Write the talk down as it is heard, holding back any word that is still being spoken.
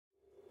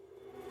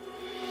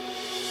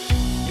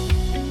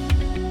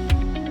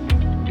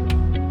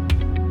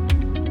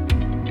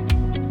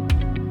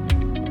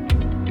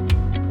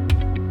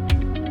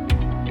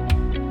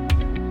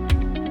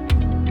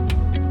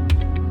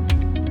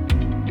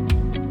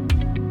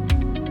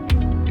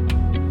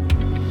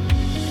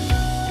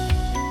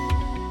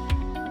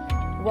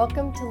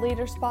Welcome to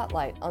Leader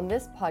Spotlight. On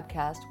this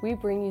podcast, we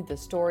bring you the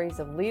stories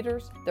of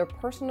leaders, their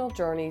personal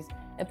journeys,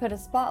 and put a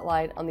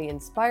spotlight on the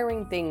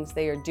inspiring things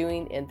they are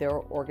doing in their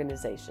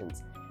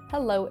organizations.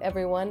 Hello,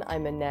 everyone.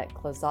 I'm Annette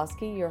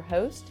Klosowski, your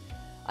host.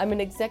 I'm an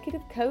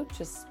executive coach,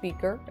 a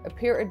speaker, a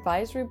peer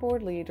advisory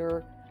board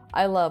leader.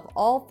 I love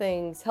all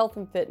things health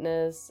and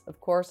fitness.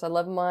 Of course, I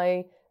love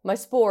my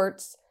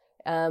sports.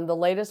 The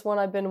latest one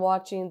I've been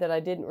watching that I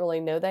didn't really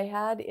know they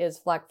had is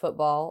flag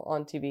football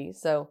on TV.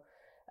 So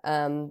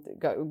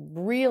got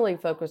really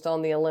focused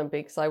on the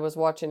Olympics. I was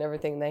watching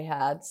everything they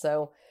had.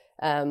 So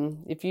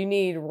if you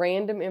need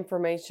random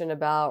information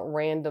about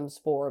random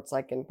sports,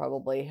 I can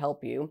probably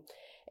help you.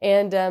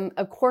 And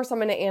of course,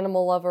 I'm an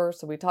animal lover,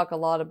 so we talk a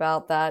lot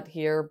about that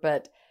here.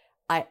 But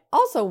I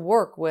also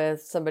work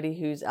with somebody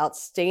who's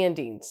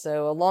outstanding.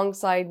 So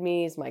alongside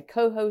me is my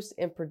co-host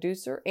and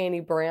producer,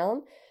 Annie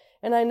Brown.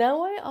 And I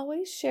know I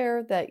always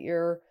share that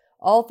you're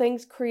all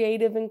things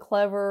creative and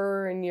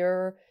clever, and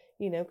you're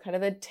kind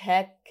of a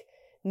tech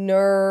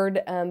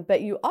nerd,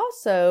 but you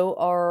also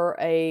are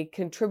a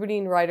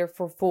contributing writer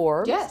for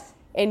Forbes. Yes.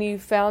 And you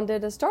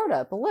founded a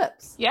startup,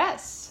 Ellipse.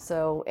 Yes.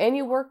 So, and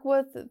you work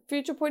with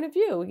Future Point of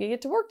View. You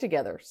get to work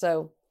together.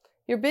 So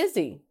you're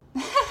busy.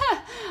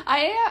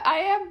 I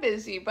am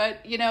busy, but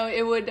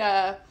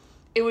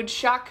it would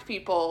shock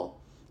people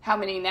how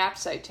many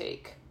naps I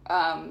take,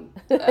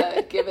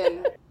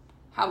 given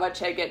how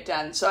much I get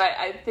done. So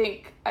I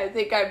think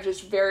I'm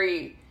just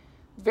very,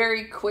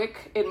 very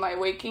quick in my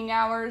waking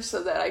hours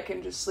so that I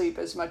can just sleep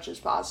as much as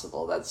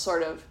possible. That's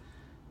sort of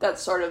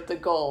the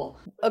goal.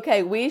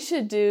 Okay, we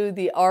should do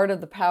the art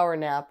of the power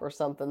nap or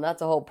something.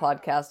 That's a whole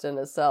podcast in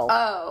itself.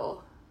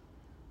 Oh,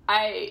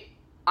 I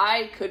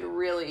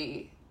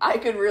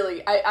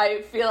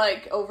feel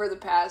like over the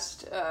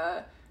past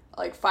 5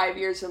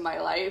 years of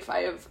my life, I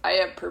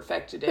have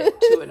perfected it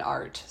to an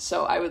art.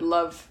 So I would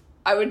love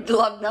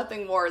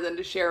nothing more than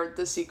to share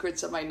the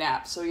secrets of my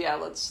nap. So yeah,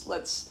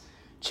 let's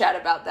chat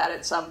about that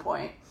at some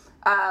point.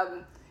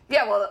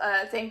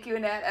 Thank you,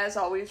 Annette, as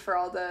always, for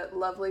all the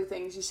lovely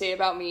things you say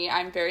about me.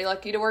 I'm very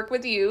lucky to work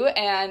with you,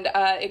 and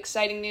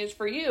exciting news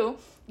for you.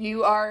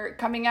 You are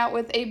coming out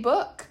with a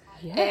book.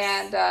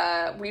 Yes.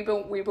 And we've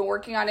been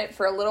working on it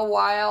for a little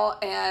while,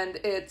 and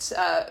it's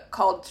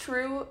called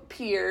True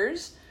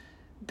Peers,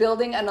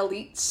 Building an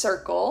Elite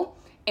Circle.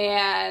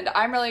 And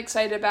I'm really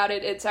excited about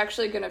it. It's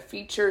actually going to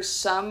feature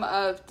some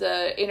of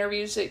the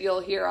interviews that you'll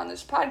hear on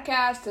this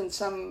podcast and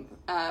some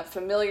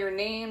familiar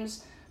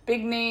names,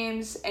 big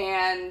names,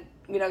 and,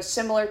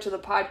 similar to the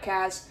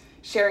podcast,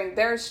 sharing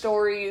their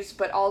stories,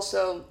 but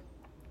also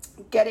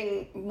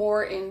getting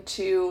more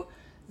into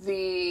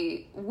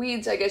the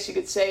weeds, I guess you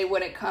could say,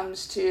 when it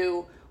comes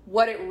to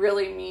what it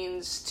really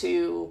means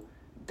to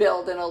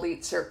build an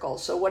elite circle.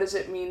 So what does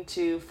it mean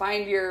to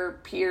find your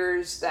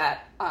peers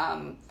that,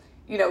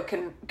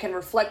 can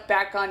reflect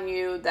back on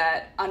you,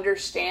 that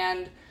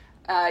understand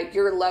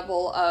your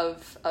level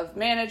of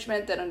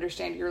management, that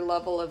understand your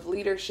level of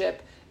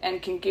leadership,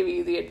 and can give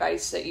you the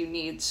advice that you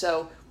need.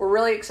 So we're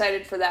really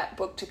excited for that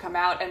book to come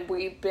out, and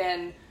we've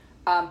been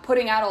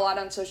putting out a lot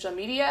on social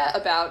media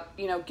about,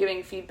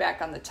 giving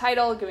feedback on the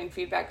title, giving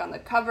feedback on the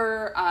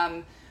cover.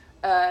 And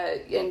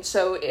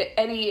so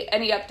any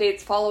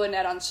updates, follow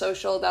Annette on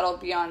social. That'll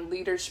be on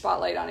Leaders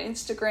Spotlight on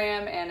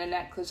Instagram and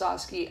Annette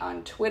Klosowski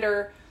on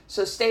Twitter.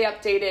 So stay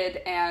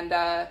updated, and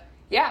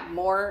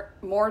more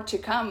to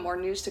come, more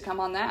news to come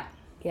on that.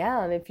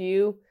 Yeah, and if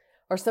you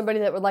or somebody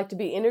that would like to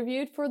be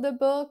interviewed for the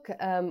book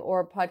or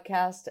a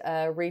podcast,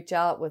 reach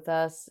out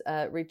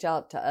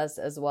to us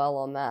as well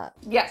on that.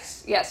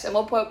 Yes. And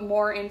we'll put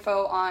more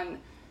info on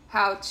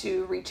how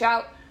to reach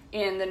out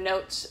in the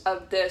notes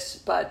of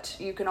this, but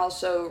you can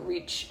also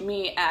reach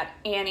me at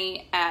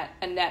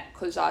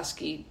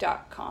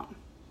Annie@AnnetteKlosowski.com.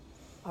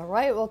 All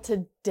right. Well,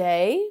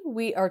 today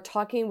we are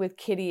talking with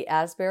Kitty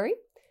Asbury.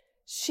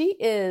 She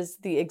is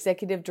the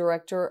executive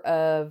director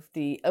of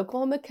the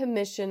Oklahoma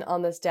Commission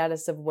on the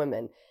Status of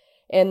Women.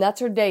 And that's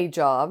her day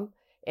job.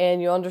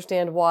 And you'll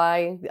understand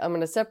why I'm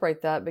going to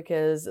separate that,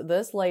 because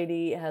this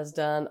lady has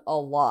done a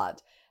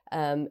lot.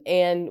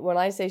 And when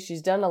I say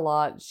she's done a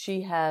lot,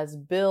 she has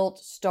built,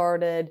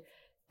 started,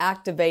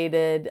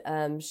 activated.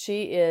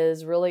 She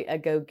is really a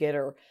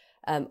go-getter.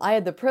 I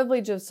had the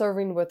privilege of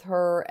serving with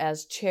her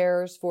as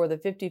chairs for the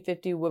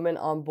 50-50 Women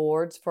on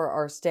Boards for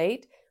our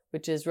state,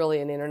 which is really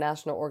an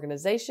international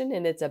organization,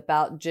 and it's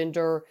about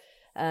gender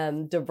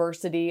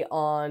diversity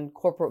on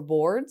corporate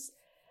boards.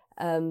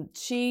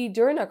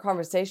 During our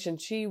conversation,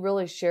 she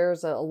really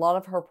shares a lot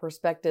of her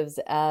perspectives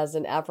as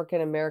an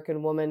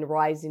African-American woman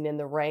rising in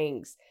the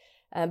ranks.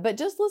 But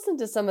just listen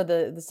to some of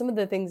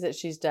the things that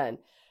she's done.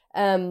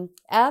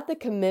 At the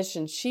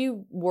commission, she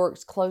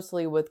works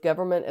closely with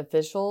government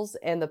officials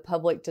and the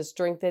public to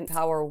strengthen and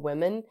empower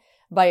women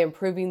by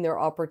improving their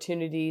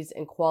opportunities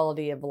and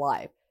quality of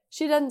life.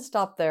 She doesn't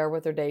stop there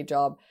with her day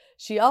job.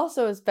 She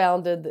also is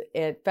founder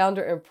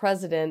and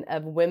president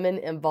of Women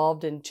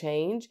Involved in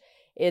Change.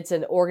 It's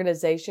an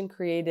organization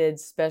created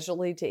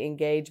specially to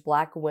engage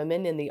Black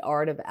women in the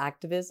art of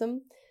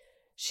activism.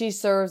 She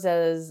serves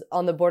as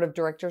on the board of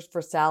directors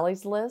for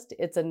Sally's List.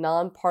 It's a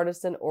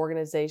nonpartisan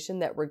organization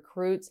that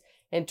recruits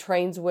and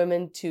trains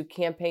women to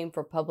campaign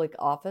for public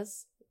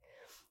office.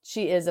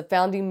 She is a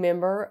founding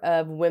member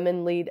of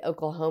Women Lead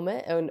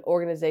Oklahoma, an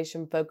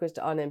organization focused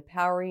on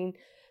empowering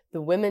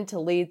the women to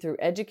lead through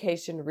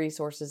education,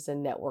 resources,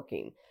 and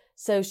networking.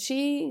 So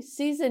she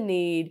sees a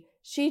need,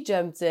 she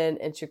jumps in,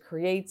 and she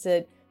creates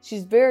it.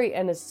 She's very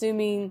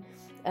unassuming,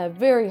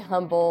 very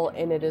humble,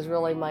 and it is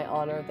really my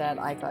honor that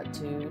I got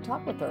to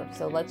talk with her.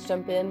 So let's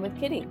jump in with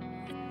Kitty.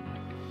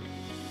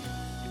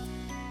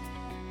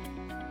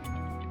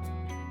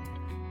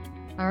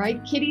 All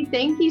right, Kitty,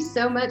 thank you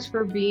so much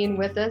for being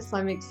with us.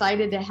 I'm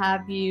excited to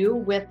have you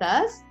with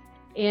us.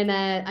 And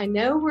I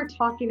know we're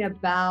talking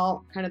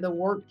about kind of the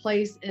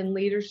workplace and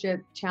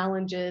leadership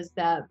challenges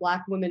that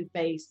Black women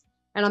face.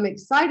 And I'm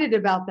excited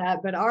about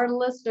that, but our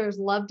listeners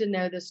love to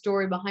know the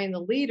story behind the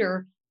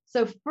leader.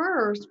 So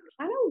first,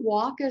 kind of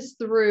walk us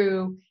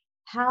through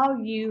how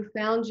you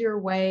found your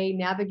way,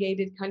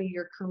 navigated kind of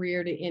your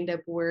career to end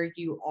up where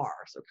you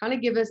are. So kind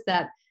of give us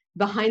that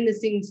behind the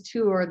scenes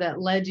tour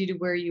that led you to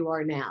where you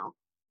are now.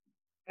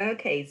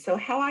 Okay, so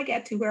how I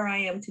got to where I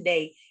am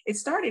today, it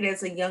started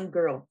as a young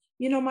girl.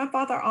 You know, my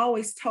father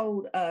always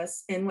told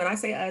us, and when I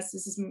say us,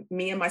 this is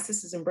me and my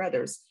sisters and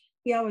brothers,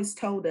 he always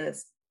told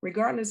us,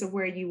 regardless of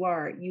where you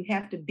are, you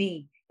have to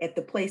be at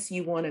the place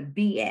you want to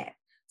be at.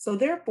 So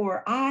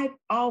therefore, I've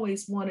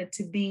always wanted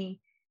to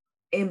be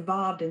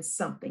involved in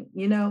something.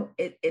 You know,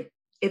 if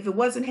it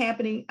wasn't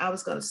happening, I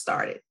was going to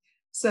start it.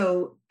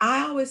 So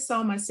I always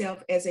saw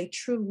myself as a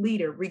true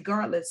leader,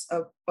 regardless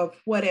of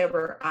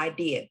whatever I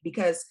did,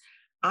 because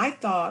I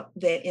thought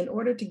that in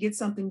order to get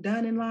something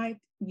done in life,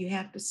 you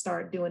have to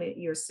start doing it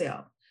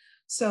yourself.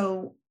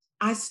 So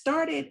I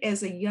started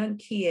as a young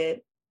kid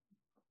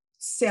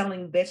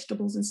selling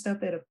vegetables and stuff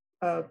at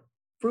a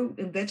fruit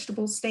and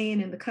vegetable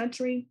stand in the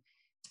country.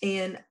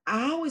 And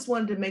I always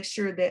wanted to make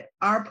sure that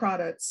our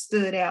product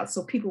stood out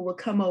so people would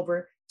come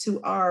over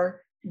to our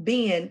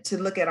bin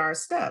to look at our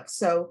stuff.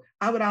 So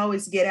I would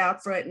always get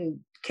out front and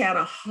kind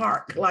of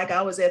hark like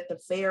I was at the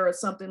fair or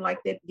something like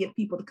that to get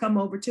people to come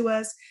over to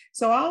us.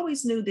 So I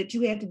always knew that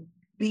you had to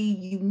be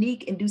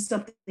unique and do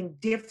something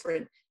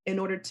different in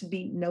order to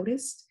be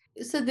noticed.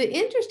 So the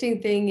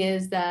interesting thing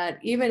is that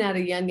even at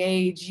a young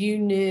age, you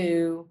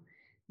knew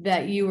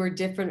that you were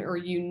different or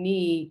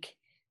unique,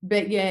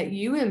 but yet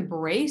you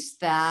embraced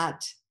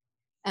that,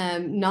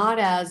 not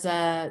as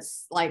a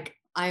like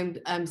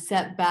I'm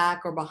set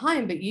back or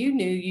behind, but you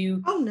knew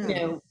you, Oh, no. you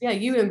know, yeah,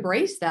 you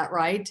embraced that,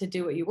 right, to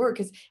do what you were.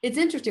 Because it's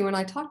interesting when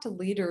I talk to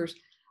leaders,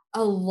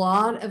 a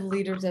lot of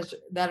leaders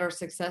that are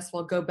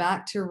successful go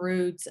back to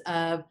roots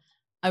of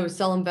I was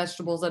selling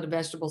vegetables at a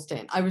vegetable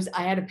stand.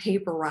 I had a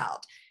paper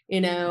route.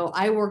 You know,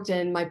 I worked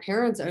in my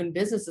parents' own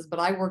businesses, but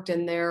I worked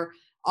in their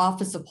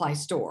office supply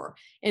store.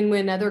 And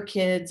when other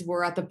kids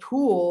were at the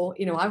pool,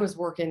 you know, I was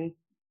working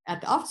at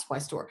the office supply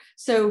store.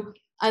 So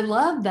I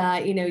love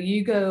that, you know,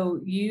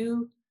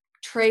 you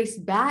trace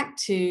back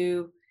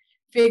to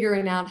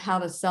figuring out how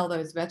to sell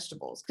those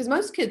vegetables. Because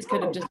most kids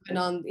could have just been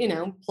on, you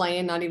know,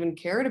 playing, not even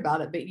cared about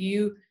it. But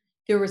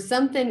there was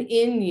something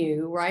in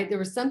you, right? There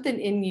was something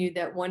in you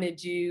that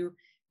wanted you,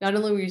 not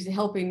only were you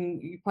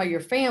helping you probably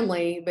your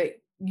family, but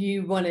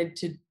you wanted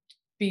to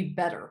be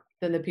better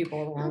than the people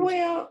around you.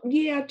 Well,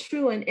 yeah,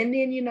 true. And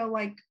then, you know,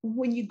 like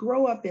when you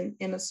grow up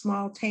in a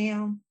small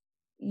town,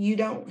 you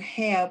don't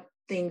have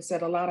things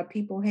that a lot of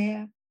people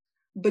have,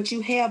 but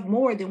you have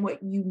more than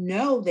what you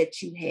know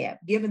that you have,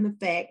 given the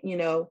fact, you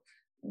know,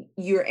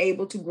 you're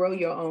able to grow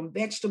your own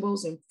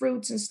vegetables and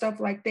fruits and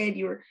stuff like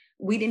that.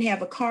 We didn't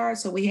have a car,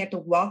 so we had to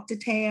walk to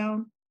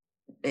town.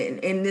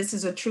 And this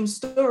is a true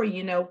story,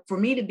 you know, for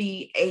me to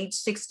be age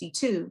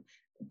 62,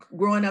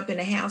 growing up in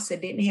a house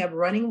that didn't have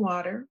running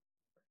water,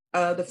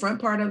 the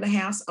front part of the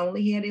house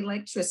only had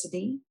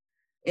electricity.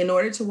 In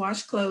order to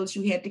wash clothes,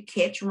 you had to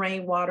catch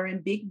rainwater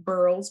in big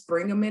barrels,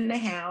 bring them in the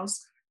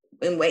house,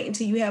 and wait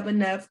until you have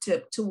enough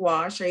to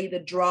wash, or either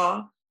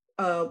draw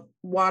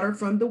water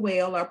from the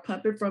well or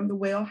pump it from the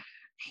well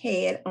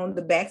head on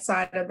the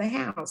backside of the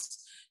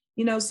house.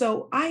 You know,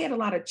 so I had a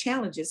lot of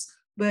challenges,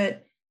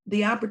 but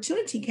the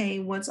opportunity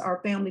came once our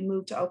family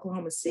moved to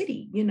Oklahoma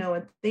City, you know,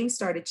 and things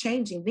started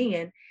changing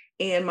then.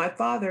 And my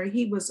father,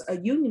 he was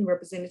a union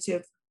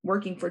representative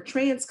working for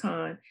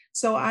Transcon.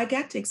 So I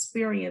got to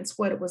experience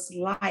what it was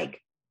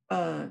like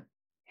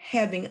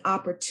having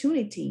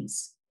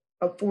opportunities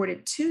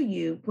afforded to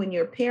you when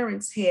your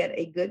parents had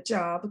a good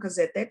job, because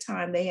at that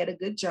time they had a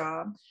good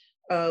job.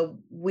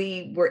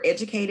 We were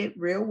educated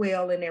real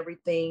well and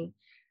everything.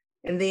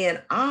 And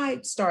then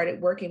I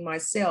started working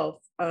myself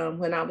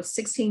when I was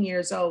 16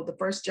 years old. The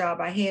first job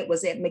I had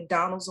was at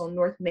McDonald's on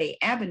North May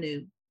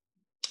Avenue.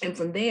 And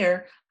from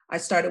there, I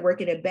started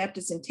working at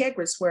Baptist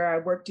Integris, where I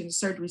worked in the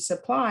surgery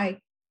supply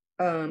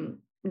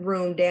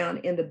room down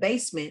in the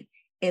basement.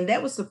 And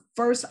that was the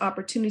first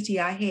opportunity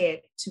I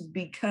had to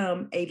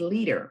become a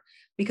leader,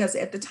 because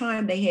at the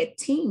time they had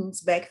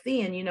teams back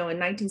then, you know, in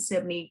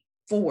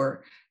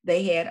 1974,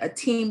 they had a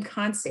team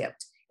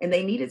concept and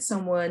they needed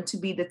someone to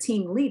be the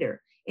team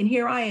leader. And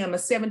here I am, a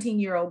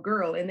 17-year-old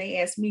girl, and they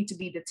asked me to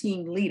be the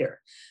team leader.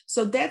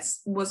 So that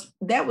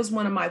was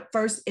one of my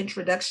first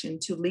introduction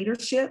to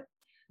leadership.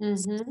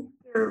 Mm-hmm.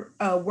 After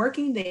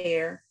working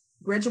there,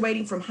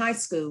 graduating from high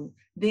school,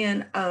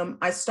 then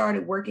I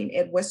started working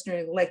at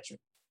Western Electric.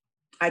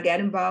 I got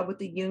involved with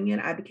the union.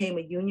 I became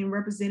a union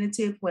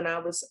representative when I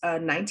was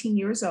 19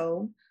 years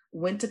old,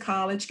 went to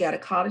college, got a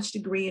college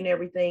degree and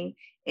everything.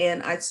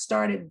 And I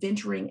started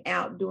venturing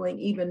out, doing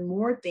even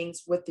more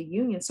things with the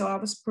union. So I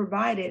was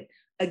provided,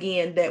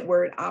 again, that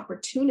word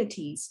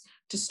opportunities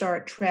to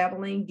start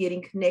traveling,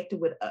 getting connected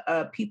with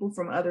people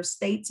from other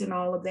states and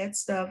all of that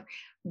stuff,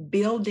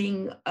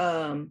 building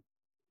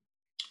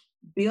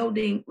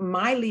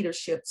my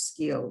leadership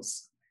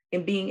skills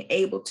and being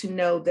able to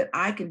know that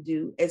I can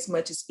do as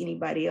much as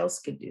anybody else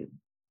could do.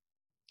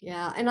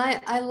 Yeah. And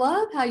I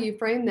love how you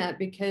frame that,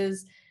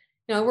 because,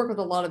 I work with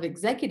a lot of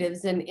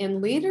executives,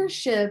 and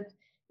leadership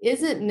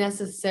isn't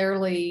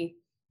necessarily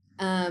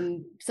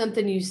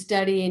something you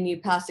study and you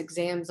pass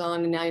exams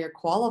on and now you're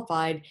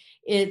qualified.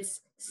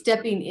 It's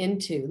stepping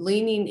into,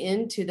 leaning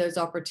into those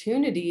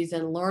opportunities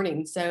and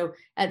learning. So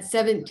at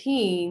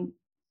 17,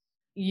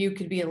 you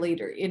could be a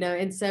leader,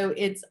 and so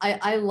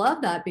I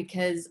love that,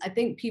 because I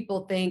think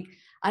people think,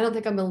 I don't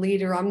think I'm a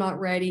leader, I'm not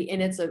ready.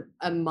 And it's a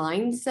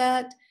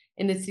mindset,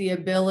 and it's the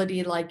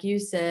ability, like you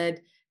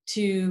said,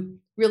 to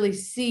really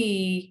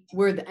see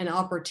where an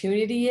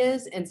opportunity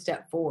is and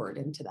step forward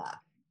into that.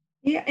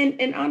 Yeah,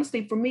 and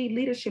honestly, for me,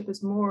 leadership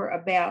is more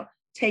about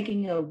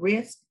taking a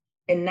risk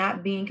and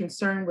not being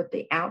concerned with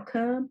the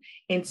outcome,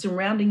 and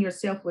surrounding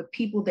yourself with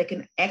people that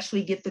can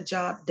actually get the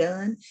job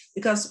done.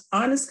 Because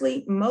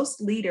honestly, most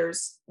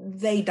leaders,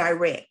 they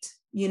direct,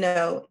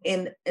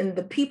 and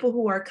the people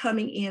who are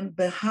coming in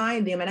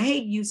behind them, and I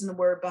hate using the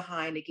word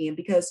behind again,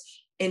 because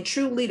in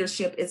true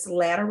leadership, it's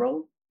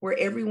lateral, where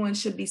everyone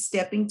should be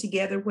stepping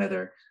together,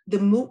 whether the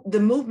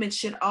movement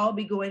should all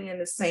be going in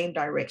the same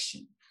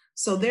direction.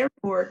 So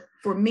therefore,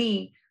 for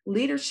me,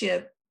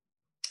 leadership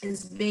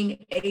is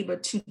being able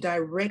to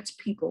direct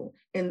people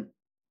in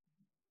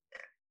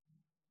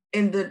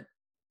the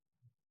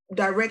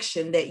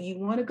direction that you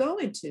want to go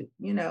into,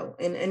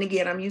 and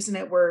again, I'm using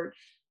that word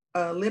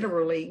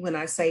literally when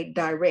I say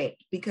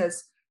direct,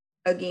 because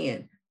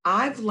again,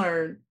 I've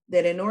learned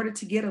that in order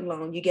to get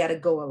along, you got to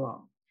go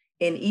along.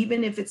 And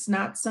even if it's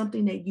not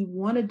something that you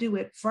want to do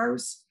at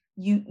first,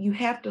 you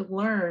have to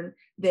learn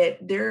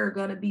that there are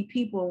going to be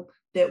people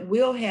that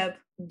will have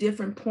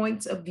different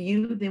points of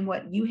view than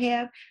what you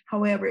have.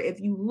 However,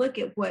 if you look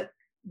at what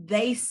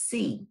they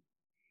see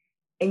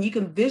and you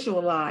can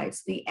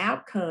visualize the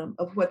outcome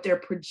of what they're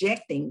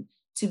projecting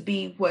to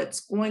be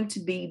what's going to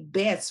be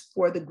best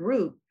for the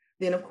group,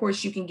 then of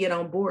course you can get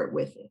on board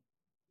with it.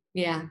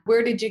 Yeah.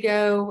 Where did you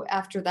go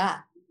after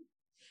that?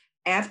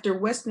 After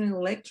Western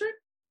Electric?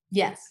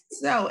 Yes.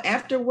 So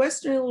after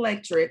Western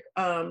Electric,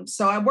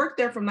 so I worked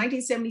there from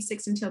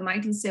 1976 until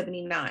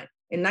 1979.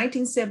 In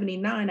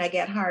 1979, I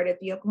got hired at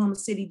the Oklahoma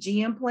City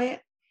GM plant.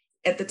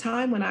 At the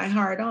time when I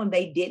hired on,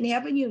 they didn't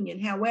have a union.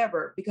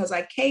 However, because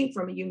I came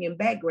from a union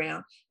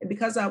background, and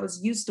because I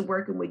was used to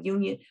working with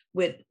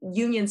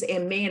unions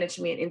and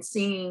management, and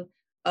seeing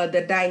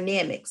the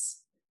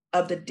dynamics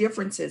of the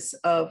differences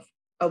of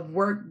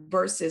work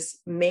versus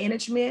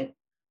management,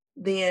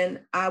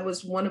 then I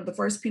was one of the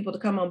first people to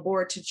come on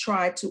board to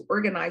try to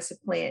organize a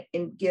plant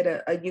and get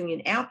a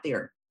union out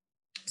there.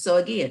 So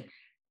again,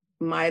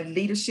 my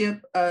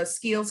leadership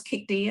skills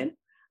kicked in.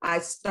 I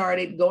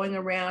started going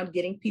around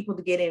getting people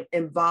to get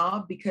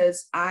involved,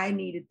 because I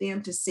needed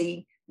them to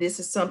see this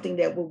is something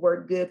that will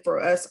work good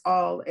for us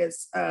all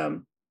as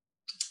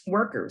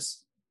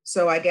workers.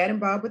 So I got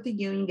involved with the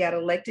union, got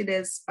elected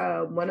as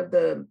one of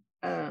the,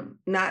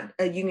 not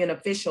a union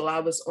official,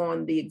 I was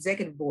on the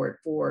executive board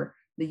for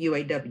the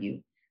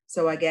UAW.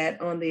 So I got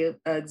on the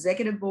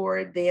executive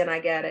board, then I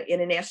got an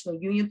international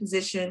union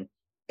position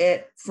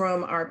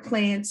from our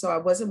plant. So I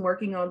wasn't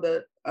working on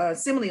the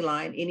assembly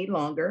line any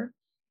longer.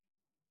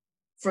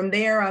 From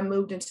there, I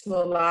moved into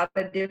a lot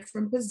of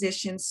different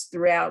positions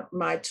throughout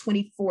my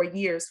 24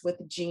 years with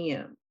the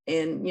GM.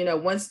 And,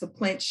 once the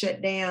plant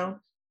shut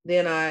down,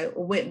 then I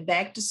went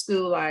back to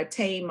school. I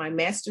attained my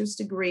master's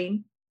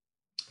degree.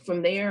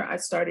 From there, I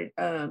started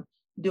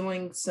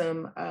doing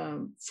some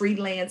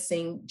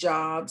freelancing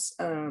jobs,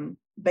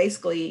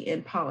 basically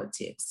in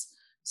politics.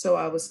 So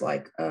I was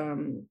like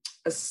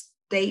a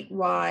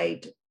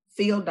statewide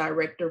field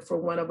director for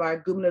one of our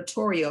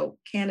gubernatorial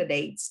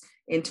candidates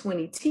in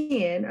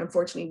 2010.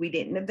 Unfortunately, we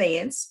didn't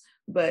advance,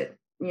 but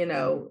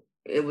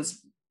it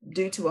was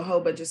due to a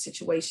whole bunch of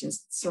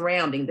situations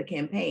surrounding the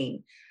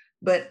campaign.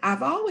 But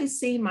I've always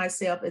seen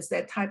myself as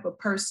that type of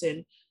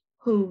person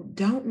who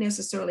don't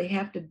necessarily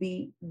have to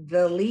be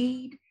the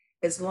lead,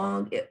 as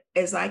long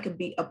as I can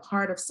be a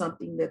part of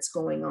something that's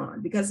going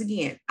on. Because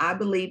again, I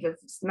believe if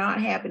it's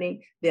not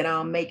happening, then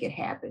I'll make it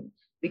happen.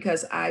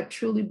 Because I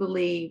truly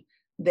believe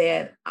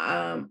that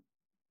I'm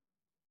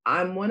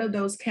one of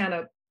those kind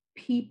of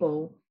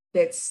people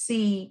that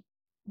see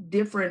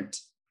different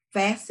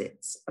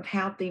facets of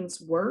how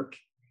things work.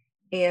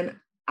 And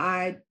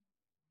I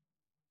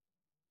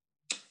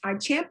I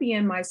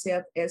champion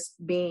myself as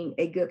being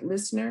a good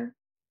listener.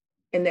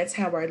 And that's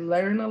how I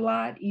learn a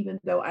lot, even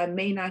though I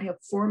may not have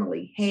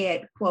formally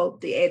had,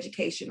 quote, the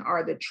education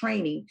or the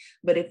training.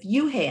 But if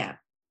you have,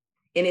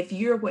 and if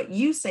you're what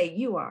you say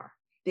you are,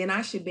 then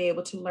I should be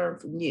able to learn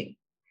from you.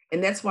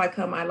 And that's why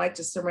I like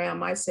to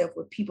surround myself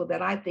with people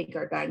that I think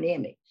are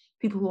dynamic,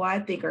 people who I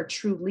think are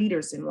true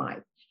leaders in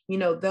life. You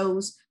know,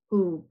 those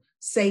who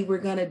say we're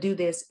going to do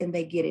this and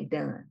they get it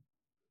done.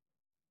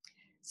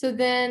 So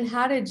then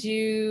how did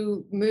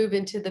you move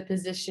into the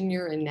position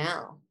you're in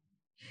now?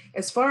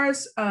 As far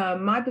as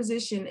my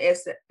position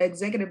as the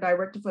executive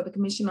director for the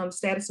Commission on the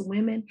Status of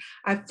Women,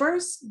 I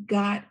first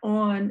got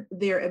on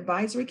their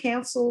advisory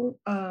council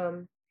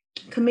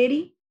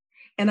committee,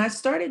 and I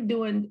started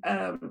doing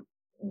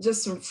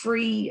just some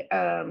free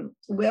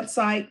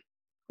website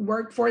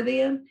work for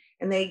them.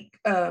 And they,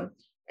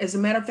 as a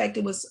matter of fact,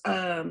 it was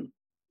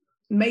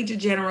Major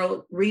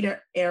General Rita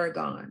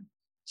Aragon.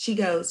 She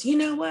goes, you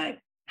know what,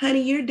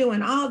 honey, you're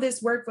doing all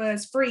this work for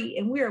us free,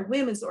 and we're a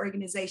women's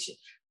organization.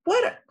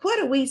 What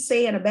are we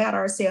saying about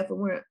ourselves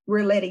when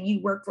we're letting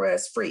you work for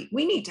us free?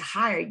 We need to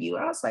hire you.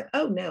 I was like,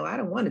 oh no, I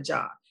don't want a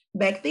job.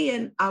 Back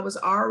then, I was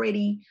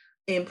already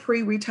in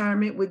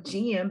pre-retirement with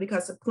GM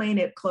because the plant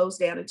had closed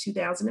down in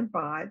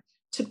 2005,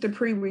 took the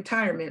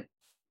pre-retirement.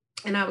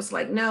 And I was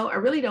like, no, I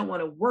really don't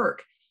want to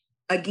work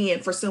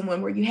again for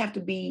someone where you have to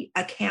be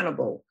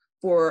accountable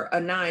for a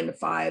 9 to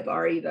 5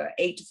 or either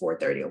 8 to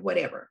 4:30 or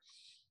whatever.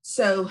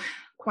 So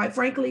quite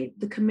frankly,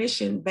 the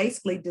commission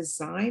basically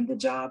designed the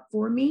job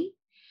for me,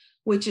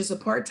 which is a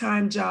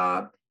part-time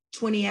job,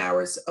 20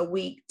 hours a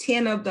week.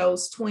 10 of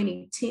those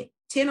 20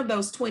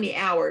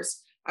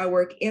 hours I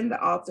work in the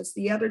office.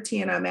 The other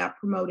 10, I'm out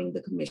promoting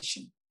the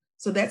commission.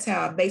 So that's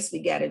how I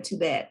basically got into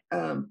that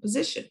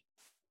position.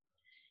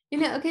 You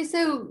know, okay,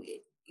 so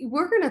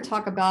we're going to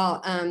talk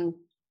about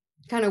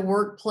kind of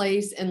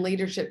workplace and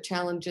leadership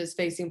challenges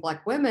facing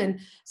Black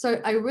women.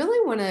 So I really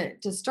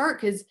want to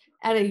start because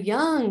at a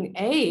young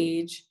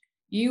age,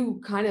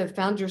 you kind of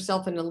found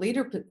yourself in a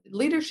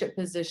leadership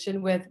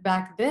position with,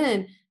 back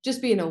then,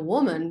 just being a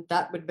woman,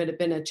 that would have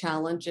been a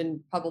challenge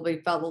and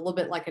probably felt a little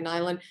bit like an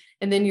island.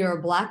 And then you're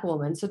a Black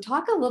woman. So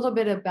talk a little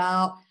bit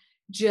about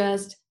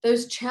just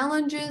those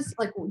challenges.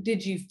 Like,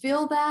 did you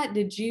feel that?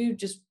 Did you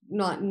just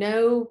not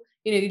know?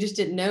 You know, you just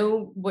didn't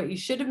know what you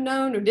should have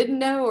known or didn't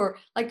know, or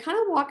like kind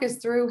of walk us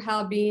through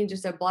how being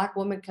just a Black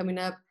woman coming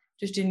up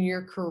just in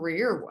your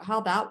career,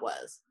 how that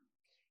was.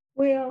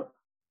 Well,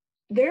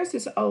 there's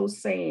this old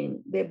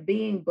saying that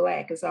being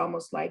Black is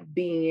almost like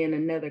being in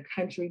another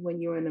country when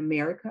you're in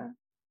America.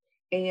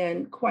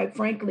 And quite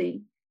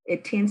frankly,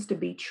 it tends to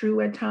be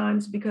true at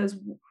times because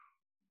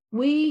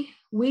we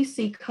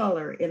see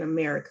color in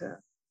America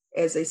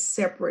as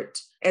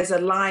a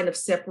line of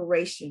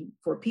separation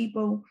for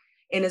people.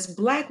 And as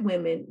Black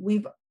women,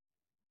 we've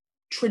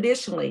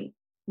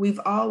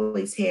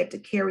always had to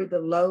carry the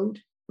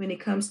load when it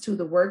comes to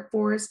the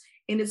workforce.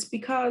 And it's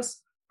because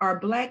our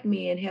Black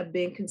men have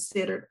been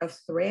considered a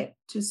threat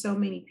to so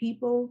many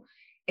people.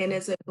 And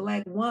as a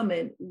Black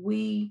woman,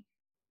 we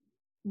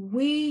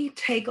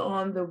take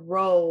on the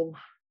role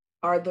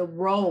or the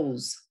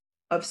roles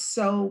of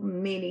so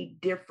many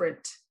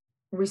different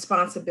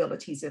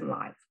responsibilities in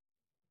life.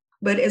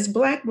 But as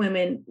Black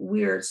women,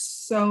 we're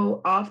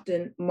so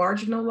often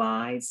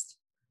marginalized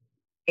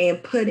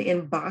and put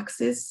in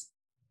boxes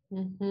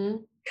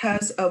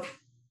because of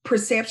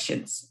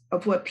perceptions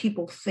of what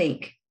people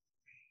think.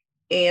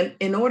 And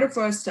in order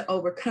for us to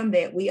overcome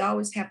that, we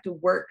always have to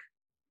work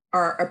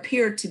or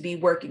appear to be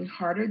working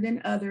harder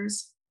than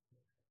others.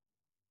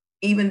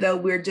 Even though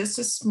we're just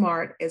as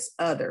smart as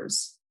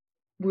others,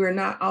 we're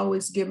not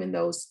always given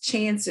those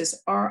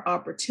chances or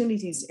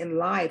opportunities in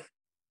life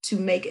to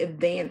make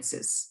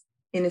advances.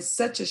 And it's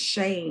such a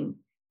shame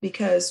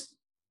because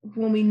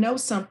when we know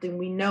something,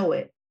 we know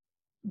it.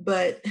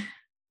 But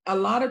a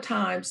lot of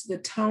times the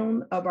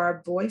tone of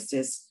our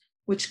voices,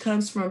 which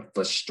comes from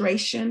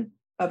frustration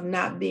of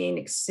not being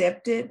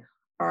accepted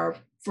or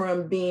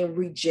from being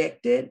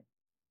rejected,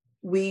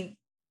 we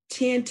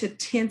tend to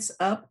tense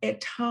up at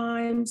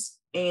times,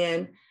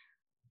 and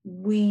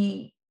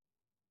we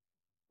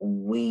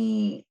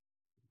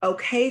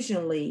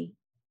occasionally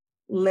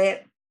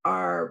let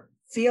our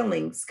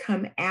feelings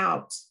come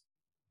out,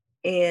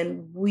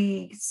 and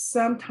we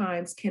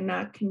sometimes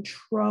cannot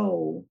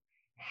control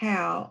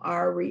how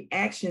our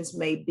reactions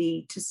may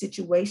be to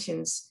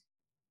situations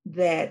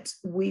that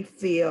we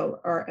feel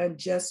are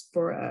unjust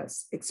for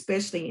us,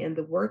 especially in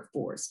the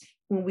workforce,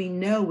 when we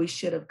know we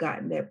should have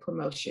gotten that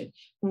promotion,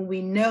 when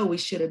we know we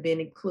should have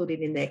been included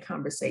in that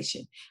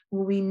conversation,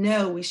 when we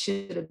know we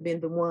should have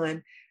been the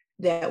one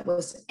that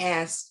was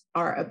asked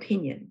our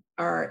opinion,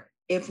 or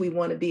if we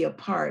want to be a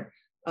part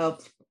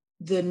of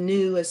the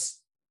newest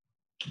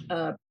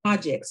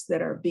projects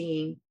that are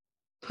being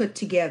put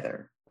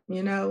together.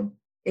 You know,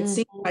 it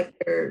seems like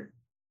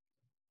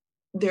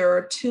there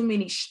are too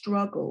many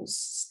struggles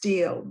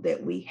still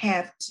that we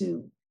have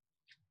to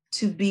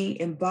be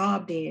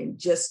involved in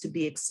just to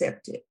be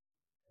accepted.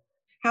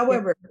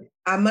 However,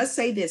 I must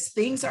say this,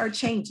 things are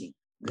changing.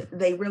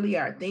 They really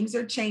are. Things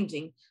are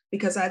changing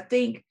because I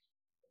think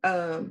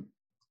the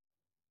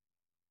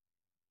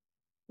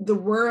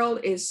world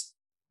is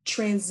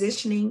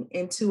transitioning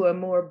into a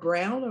more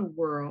browner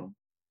world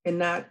and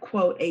not,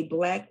 quote, a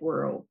Black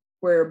world,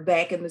 where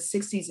back in the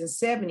 60s and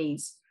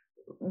 70s,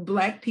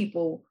 Black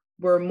people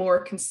were more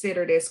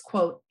considered as,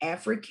 quote,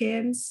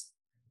 Africans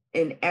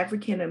and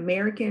African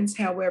Americans.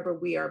 However,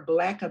 we are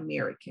Black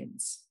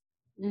Americans.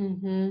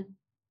 Mm-hmm.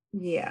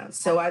 Yeah,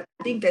 so I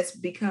think that's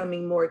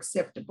becoming more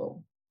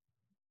acceptable.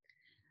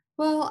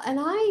 Well, and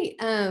I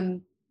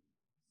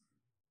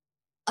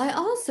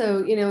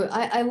also,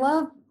 I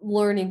love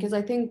learning because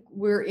I think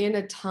we're in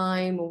a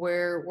time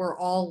where we're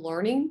all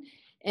learning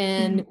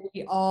and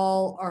we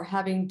all are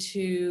having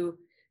to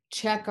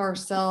check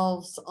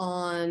ourselves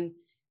on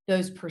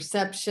those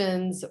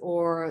perceptions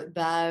or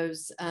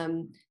those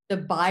the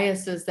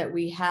biases that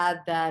we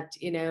had that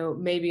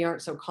maybe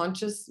aren't so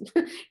conscious,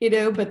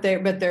 but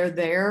they're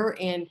there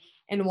and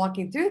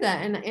walking through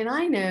that. And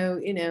I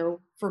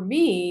know, for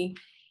me,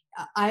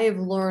 I have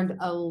learned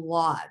a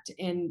lot.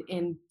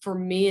 And for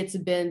me, it's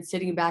been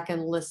sitting back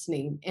and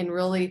listening and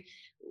really,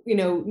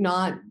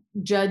 not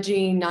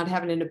judging, not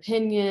having an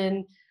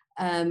opinion,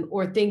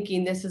 or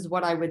thinking this is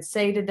what I would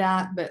say to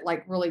that, but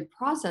like really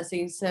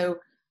processing. So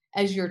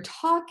as you're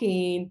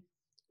talking,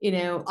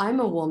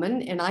 I'm a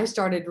woman and I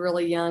started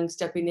really young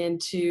stepping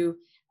into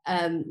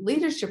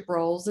leadership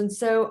roles. And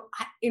so,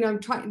 I'm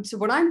trying, so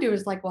what I'm doing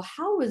is like, well,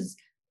 how was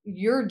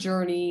your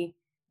journey?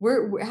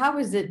 How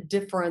is it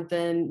different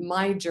than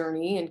my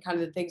journey and kind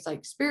of the things I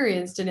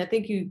experienced? And I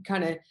think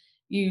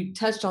you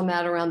touched on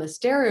that around the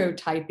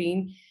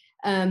stereotyping,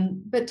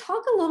 but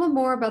talk a little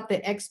more about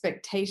the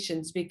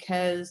expectations,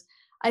 because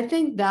I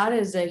think that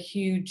is a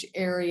huge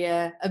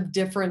area of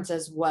difference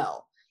as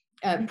well.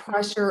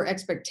 Pressure,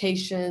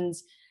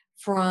 expectations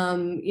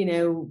from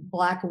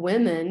Black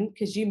women,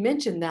 because you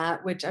mentioned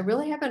that, which I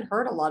really haven't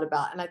heard a lot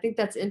about, and I think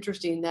that's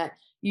interesting that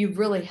you've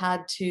really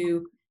had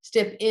to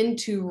step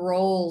into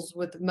roles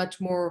with much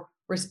more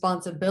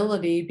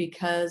responsibility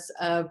because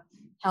of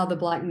how the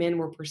Black men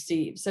were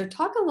perceived. So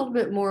talk a little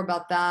bit more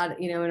about that,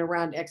 and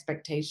around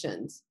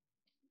expectations.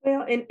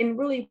 Well, and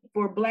really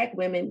for Black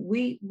women,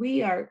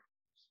 we are,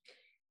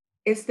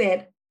 it's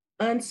that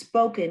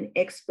unspoken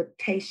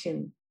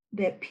expectation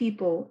that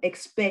people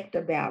expect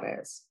about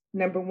us.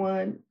 Number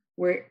one,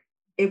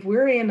 if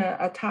we're in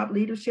a top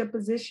leadership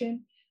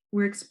position,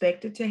 we're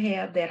expected to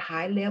have that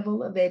high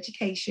level of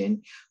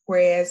education,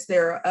 whereas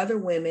there are other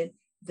women,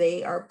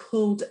 they are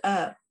pulled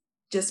up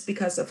just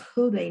because of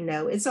who they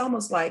know. It's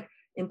almost like,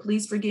 and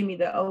please forgive me,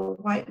 the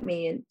old white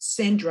man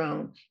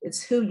syndrome.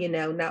 It's who you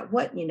know, not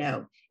what you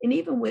know. And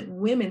even with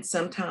women,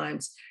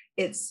 sometimes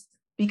it's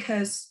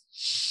because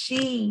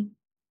she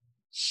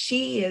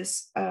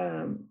is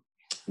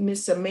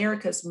Miss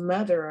America's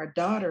mother or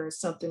daughter or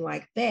something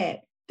like that,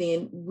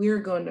 then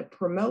we're going to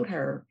promote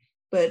her.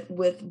 But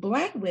with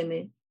Black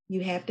women,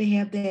 you have to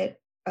have that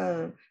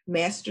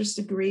master's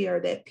degree or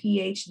that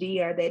PhD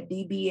or that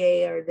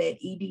DBA or that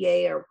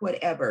EDA or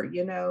whatever,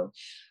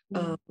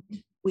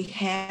 we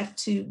have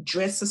to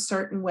dress a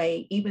certain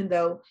way, even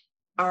though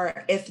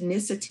our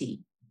ethnicity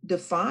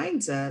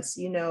defines us.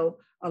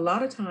 A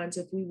lot of times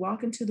if we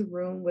walk into the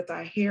room with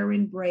our hair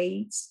in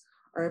braids,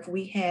 or if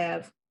we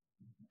have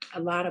a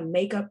lot of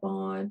makeup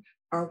on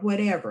or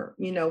whatever,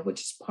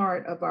 which is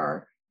part of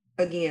our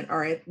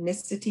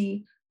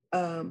ethnicity,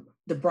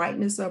 the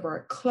brightness of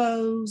our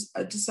clothes,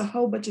 just a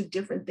whole bunch of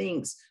different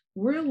things.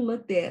 We're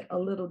looked at a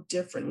little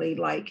differently,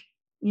 like,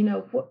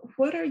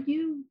 what are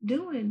you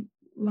doing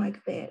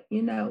like that?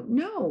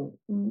 No,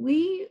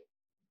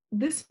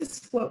 this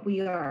is what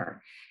we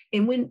are.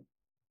 And when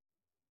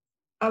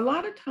a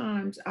lot of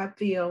times I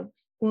feel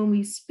when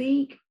we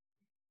speak,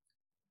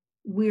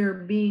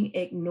 we're being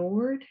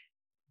ignored,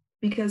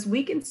 because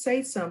we can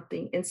say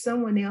something and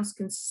someone else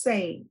can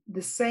say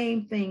the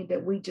same thing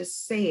that we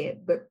just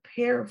said, but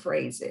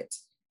paraphrase it.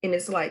 And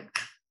it's like,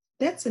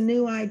 that's a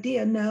new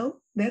idea. No,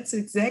 that's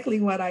exactly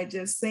what I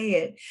just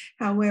said.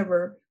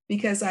 However,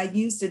 because I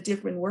used a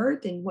different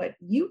word than what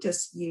you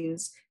just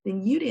used,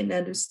 then you didn't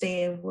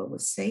understand what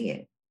was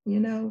said,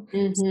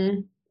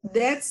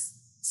 That's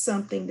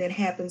something that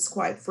happens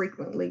quite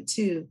frequently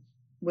too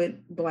with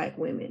Black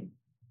women.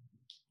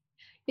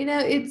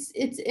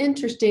 It's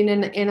interesting,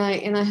 and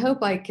I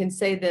hope I can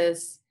say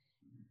this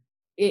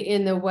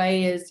in the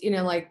way is,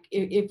 like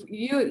if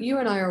you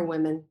and I are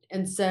women,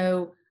 and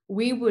so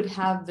we would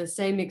have the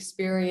same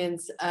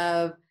experience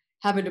of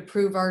having to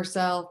prove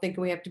ourselves,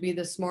 thinking we have to be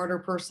the smarter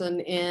person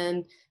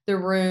in the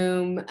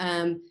room.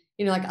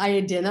 Like I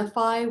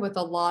identify with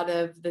a lot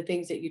of the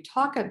things that you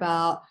talk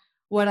about.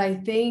 What I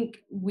think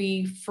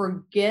we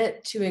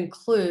forget to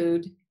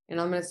include, and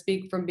I'm going to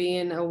speak from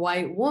being a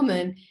white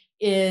woman,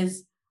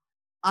 is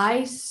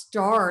I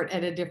start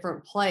at a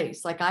different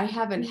place. Like I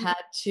haven't had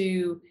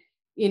to,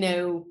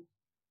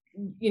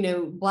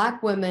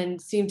 Black women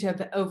seem to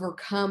have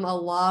overcome a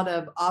lot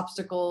of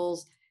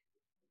obstacles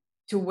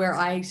to where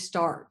I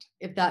start,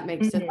 if that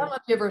makes sense. I don't know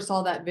if you ever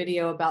saw that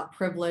video about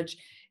privilege.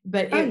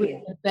 but it was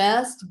the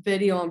best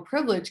video on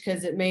privilege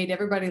because it made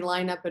everybody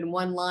line up in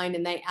one line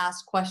and they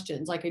asked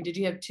questions like, did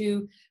you have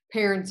two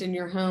parents in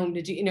your home?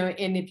 Did you,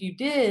 and if you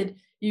did,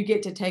 you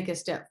get to take a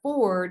step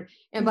forward.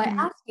 And by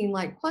asking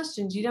like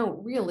questions, you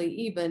don't really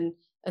even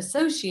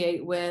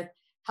associate with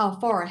how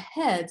far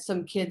ahead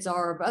some kids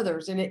are of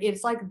others. And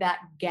it's like that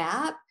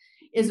gap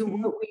is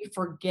what we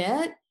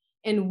forget.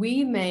 And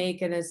we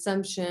make an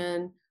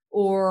assumption,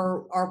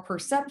 or our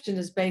perception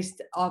is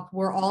based off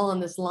we're all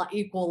on this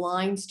equal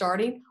line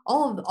starting.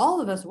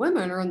 All of us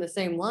women are on the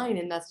same line,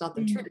 and that's not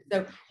the truth.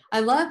 So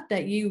I love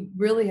that you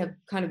really have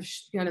kind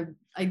of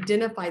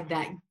identified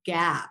that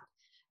gap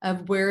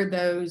of where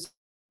those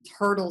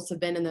hurdles have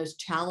been and those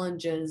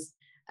challenges.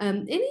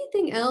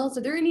 Anything else?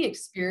 Are there any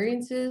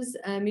experiences?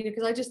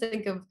 Because I just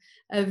think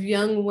of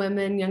young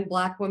women, young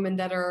Black women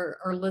that are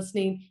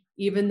listening,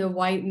 even the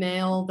white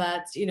male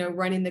that's,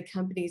 running the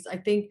companies. I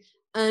think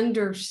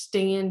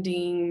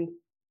understanding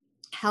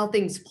how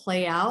things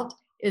play out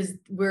is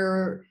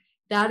where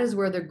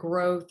the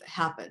growth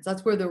happens.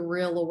 That's where the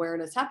real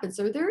awareness happens.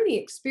 So are there any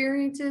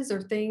experiences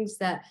or things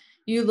that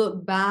you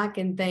look back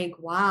and think,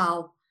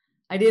 wow,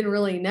 I didn't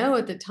really know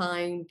at the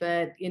time,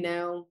 but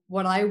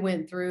what I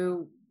went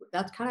through,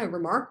 that's kind of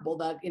remarkable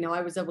that,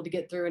 I was able to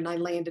get through and I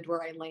landed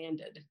where I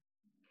landed.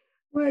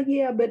 Well,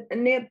 yeah, but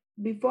Annette,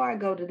 before I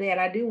go to that,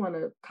 I do want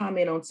to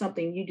comment on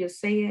something you just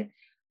said,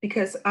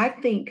 because I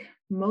think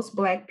most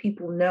Black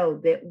people know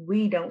that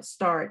we don't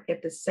start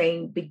at the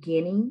same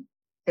beginning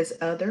as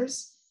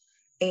others.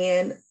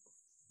 And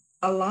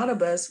a lot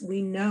of us,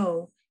 we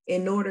know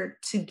in order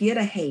to get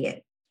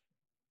ahead,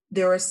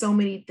 there are so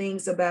many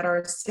things about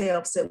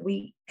ourselves that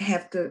we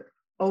have to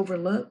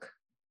overlook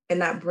and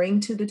not bring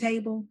to the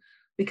table,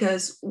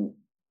 because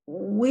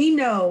we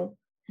know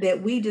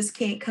that we just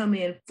can't come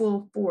in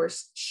full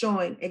force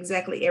showing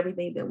exactly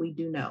everything that we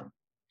do know.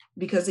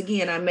 Because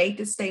again, I made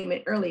the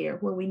statement earlier,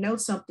 when we know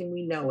something,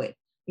 we know it.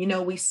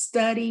 We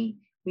study,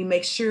 we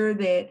make sure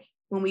that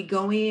when we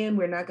go in,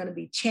 we're not going to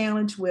be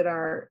challenged with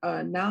our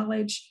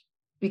knowledge,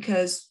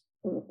 because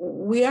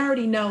we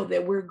already know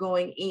that we're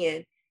going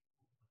in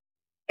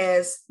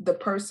as the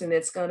person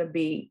that's going to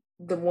be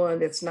the one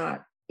that's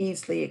not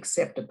easily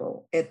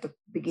acceptable at the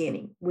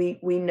beginning. We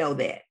know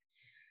that.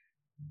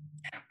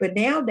 But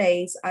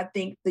nowadays, I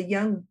think the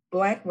young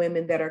Black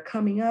women that are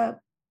coming up,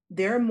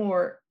 they're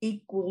more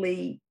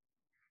equally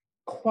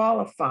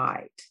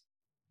qualified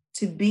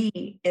to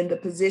be in the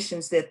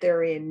positions that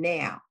they're in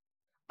now,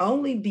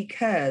 only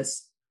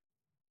because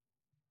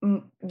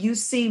you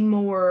see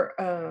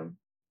more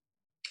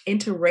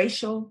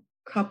interracial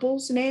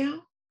couples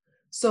now.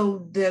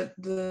 So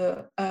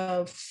the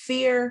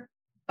fear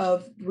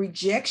of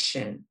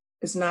rejection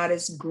is not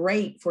as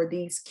great for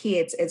these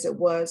kids as it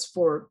was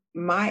for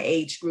my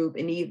age group,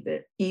 and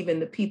even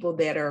the people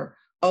that are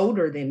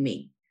older than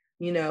me.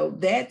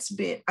 That's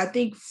been, I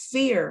think,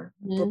 fear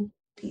for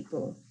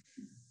people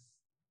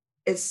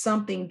is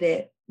something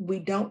that we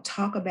don't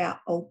talk about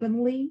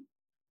openly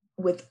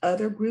with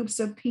other groups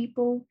of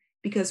people,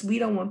 because we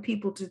don't want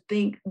people to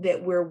think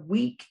that we're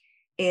weak.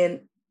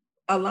 And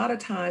a lot of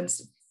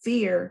times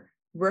fear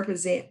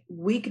represent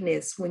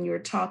weakness when you're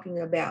talking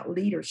about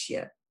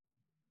leadership.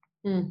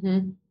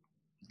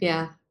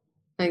 Yeah,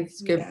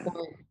 thanks. Good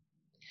point.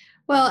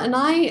 Well, and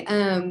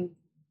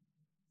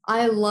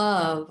I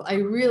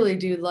really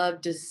do love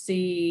to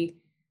see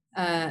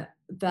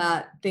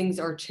that things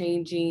are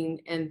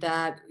changing, and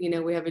that,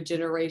 we have a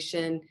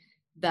generation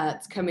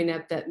that's coming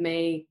up that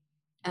may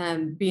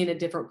be in a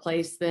different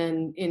place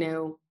than,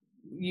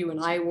 you and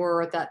I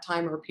were at that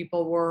time, or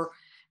people were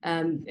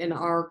in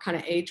our kind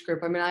of age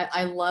group.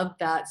 I love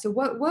that. So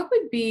what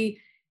would be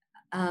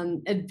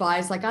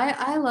advice? Like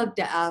I love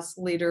to ask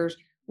leaders,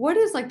 what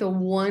is like the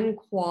one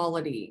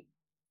quality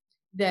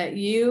that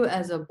you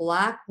as a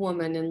Black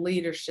woman in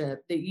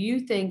leadership that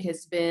you think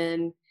has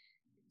been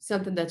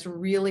something that's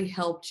really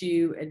helped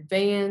you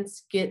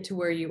advance, get to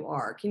where you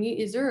are?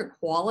 Is there a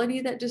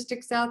quality that just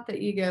sticks out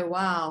that you go,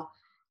 wow,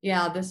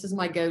 yeah, this is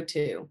my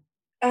go-to?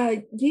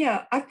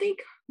 Yeah, I think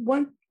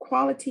one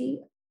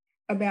quality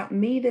about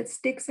me that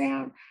sticks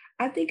out,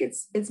 I think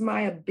it's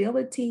my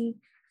ability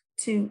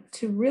to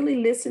really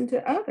listen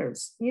to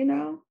others,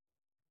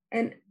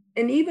 and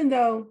even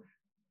though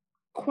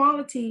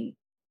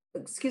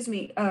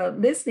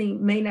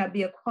listening may not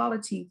be a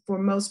quality for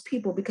most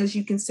people because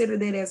you consider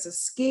that as a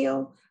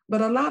skill,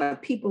 but a lot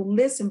of people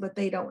listen, but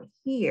they don't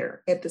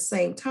hear at the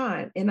same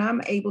time. And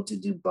I'm able to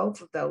do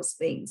both of those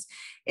things.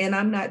 And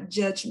I'm not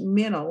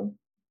judgmental,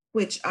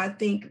 which I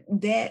think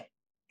that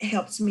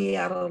helps me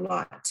out a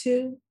lot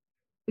too.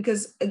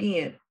 Because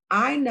again,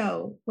 I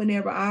know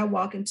whenever I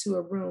walk into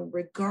a room,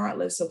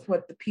 regardless of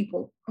who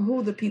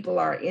the people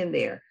are in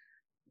there,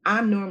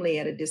 I'm normally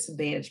at a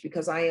disadvantage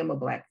because I am a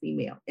Black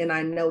female. And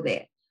I know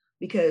that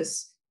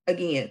because,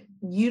 again,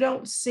 you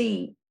don't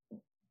see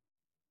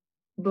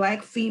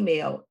Black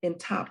female in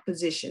top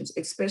positions,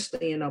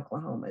 especially in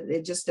Oklahoma.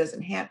 It just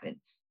doesn't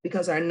happen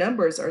because our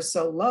numbers are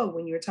so low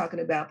when you're talking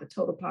about the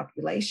total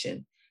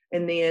population.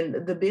 And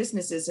then the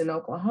businesses in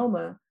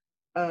Oklahoma,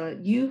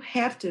 you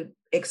have to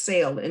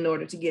excel in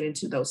order to get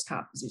into those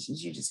top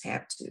positions. You just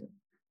have to.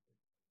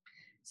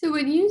 So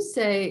when you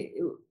say,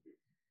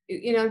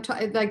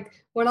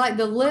 like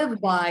the live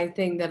by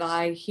thing that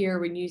I hear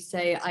when you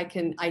say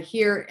I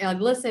hear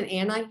and listen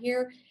and I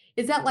hear,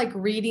 is that like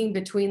reading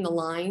between the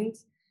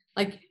lines?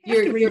 Like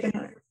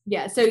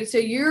yeah. So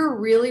you're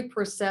really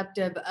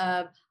perceptive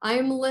of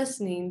I'm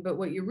listening, but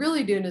what you're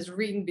really doing is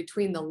reading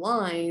between the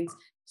lines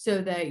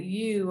so that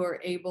you are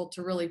able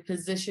to really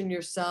position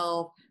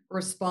yourself,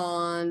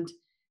 respond.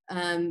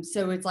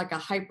 So it's like a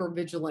hyper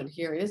vigilant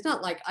hearing. It's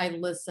not like I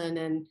listen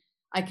and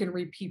I can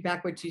repeat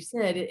back what you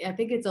said. I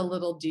think it's a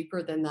little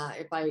deeper than that.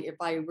 If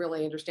I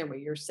really understand what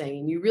you're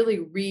saying, you really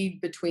read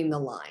between the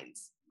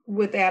lines.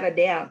 Without a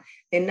doubt.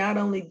 And not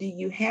only do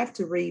you have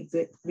to read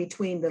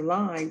between the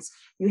lines,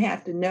 you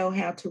have to know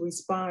how to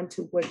respond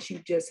to what you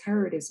just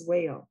heard as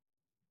well.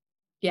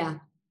 Yeah.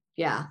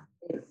 Yeah.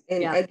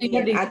 And yeah.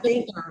 again, I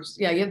think,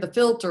 you have the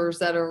filters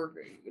that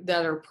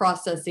are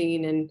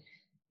processing and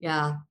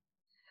yeah.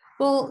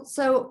 Well,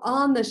 so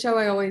on the show,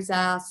 I always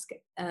ask,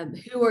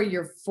 who are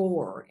your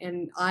for?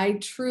 And I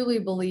truly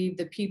believe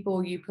the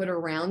people you put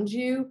around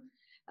you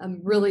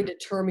really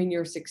determine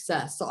your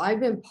success. So I've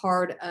been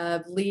part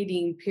of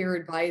leading peer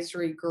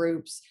advisory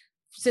groups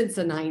since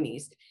the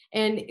 90s.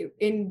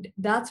 And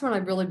that's when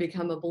I've really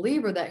become a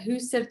believer that who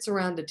sits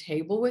around a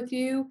table with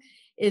you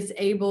is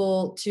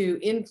able to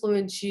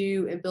influence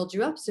you and build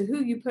you up. So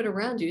who you put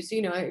around you. So,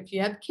 if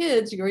you have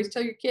kids, you always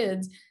tell your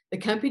kids, the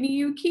company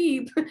you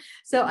keep.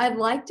 So I'd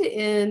like to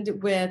end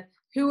with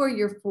who are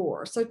your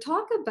for? So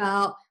talk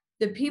about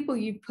the people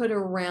you put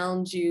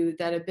around you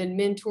that have been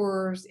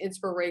mentors,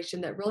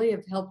 inspiration, that really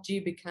have helped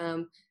you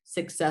become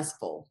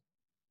successful.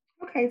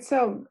 Okay,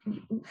 so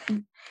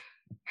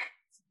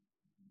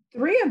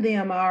 3 of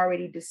them are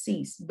already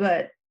deceased,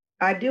 but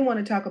I do want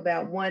to talk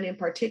about one in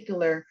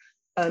particular,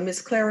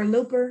 Miss Clara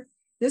Looper.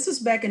 This was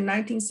back in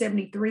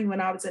 1973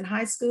 when I was in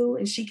high school,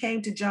 and she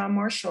came to John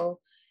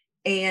Marshall.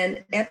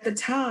 And at the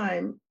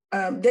time,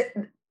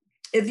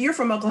 if you're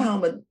from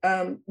Oklahoma,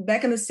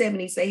 back in the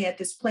 70s, they had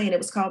this plan. It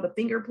was called the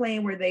Finger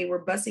Plan, where they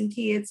were busing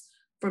kids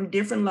from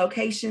different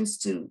locations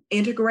to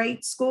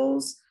integrate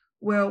schools.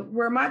 Well,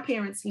 where my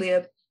parents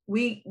lived,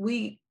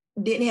 we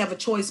didn't have a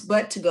choice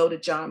but to go to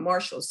John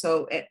Marshall.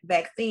 So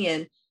back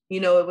then,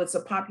 it was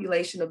a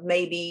population of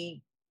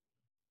maybe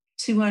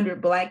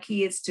 200 Black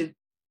kids to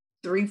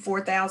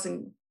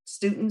 4,000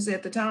 students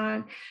at the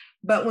time.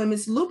 But when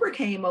Miss Looper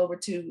came over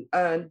to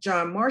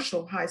John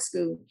Marshall High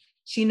School,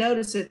 she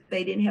noticed that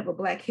they didn't have a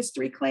Black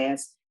history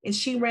class, and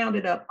she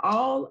rounded up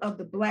all of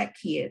the Black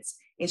kids,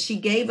 and she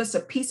gave us a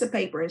piece of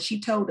paper, and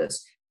she told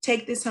us,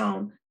 take this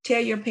home,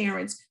 tell your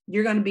parents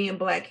you're going to be in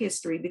Black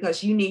history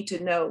because you need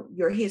to know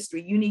your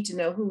history. You need to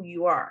know who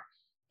you are.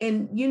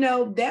 And,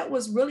 that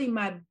was really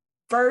my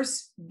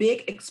first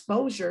big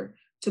exposure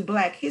to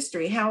Black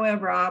history.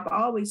 However, I've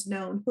always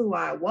known who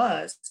I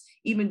was,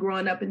 even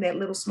growing up in that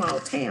little small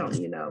town,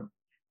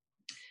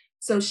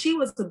 So she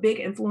was a big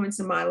influence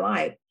in my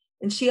life.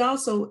 And she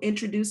also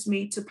introduced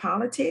me to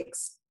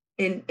politics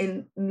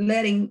and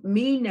letting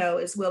me know,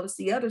 as well as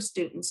the other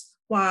students,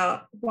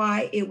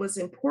 why it was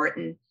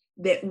important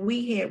that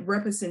we had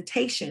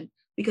representation,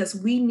 because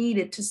we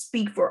needed to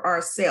speak for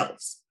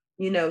ourselves.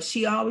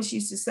 She always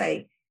used to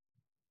say,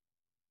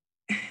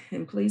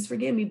 and please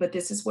forgive me, but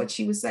this is what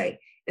she would say.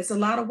 It's a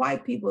lot of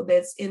white people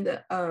that's in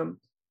the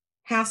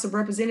House of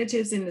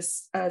Representatives, in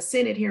the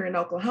Senate here in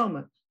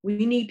Oklahoma.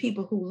 We need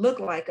people who look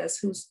like us,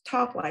 who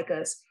talk like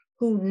us,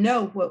 who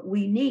know what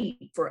we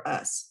need for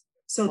us.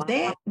 So wow.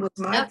 That was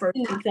my first.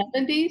 In the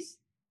 70s?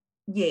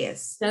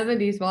 Yes.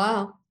 70s,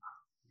 wow.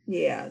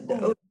 Yeah.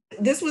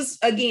 This was,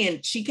 again,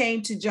 she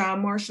came to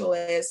John Marshall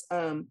as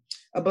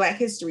a Black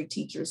history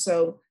teacher.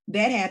 So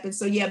that happened.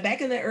 So yeah,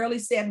 back in the early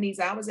 70s,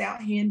 I was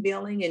out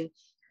handbilling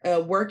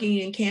and working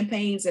in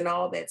campaigns and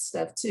all that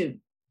stuff too.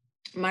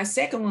 My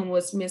second one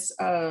was Miss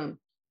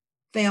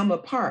Thelma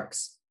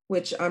Parks,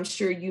 which I'm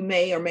sure you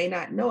may or may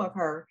not know of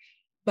her,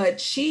 but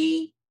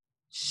she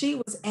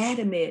was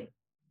adamant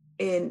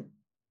in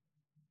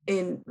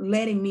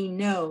letting me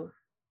know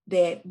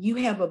that you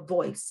have a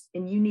voice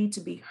and you need to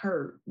be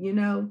heard,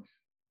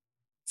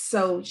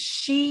 So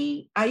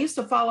I used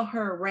to follow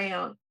her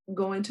around,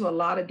 going to a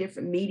lot of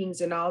different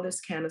meetings and all this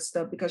kind of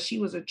stuff, because she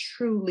was a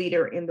true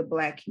leader in the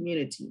Black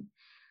community.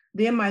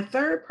 Then my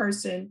third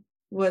person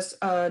was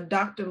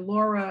Dr.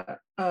 Laura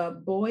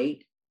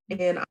Boyd.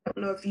 And I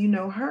don't know if you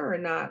know her or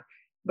not,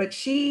 but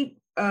she,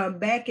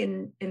 back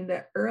in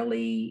the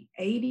early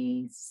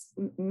 80s,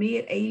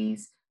 mid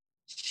 80s,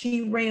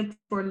 she ran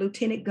for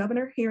lieutenant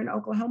governor here in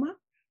Oklahoma.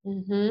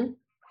 Mm-hmm.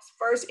 I was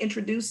first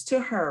introduced to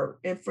her.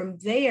 And from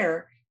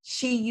there,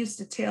 she used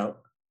to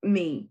tell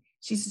me,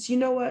 she says, you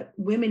know what?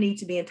 Women need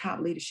to be in top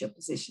leadership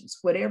positions.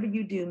 Whatever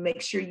you do,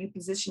 make sure you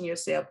position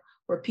yourself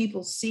where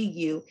people see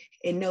you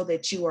and know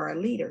that you are a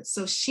leader.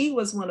 So she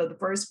was one of the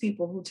first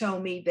people who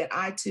told me that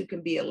I too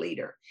can be a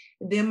leader.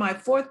 And then my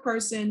fourth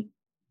person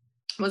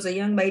was a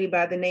young lady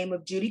by the name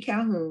of Judy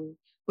Calhoun,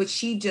 which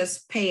she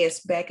just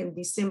passed back in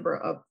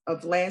December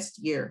of last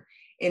year.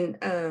 And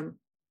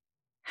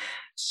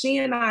she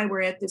and I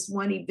were at this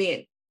one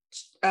event.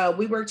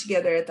 We worked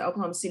together at the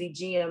Oklahoma City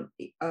GM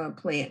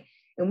plant,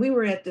 and we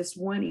were at this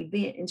one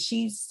event, and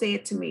she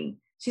said to me,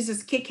 she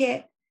says, Kit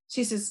Kat,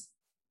 she says,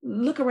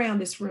 look around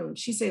this room.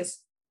 She says,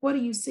 what do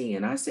you see?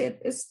 And I said,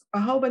 it's a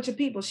whole bunch of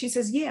people. She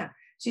says, yeah.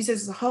 She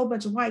says, it's a whole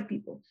bunch of white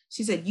people.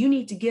 She said, you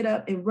need to get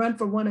up and run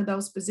for one of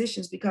those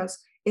positions because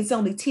it's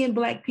only 10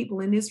 Black people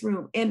in this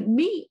room. And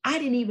me, I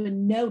didn't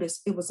even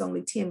notice it was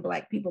only 10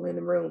 Black people in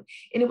the room.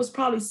 And it was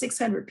probably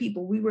 600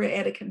 people. We were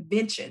at a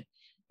convention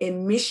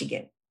in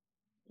Michigan.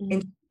 Mm-hmm.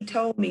 And she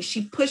told me,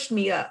 she pushed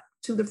me up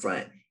to the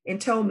front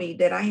and told me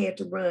that I had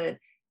to run.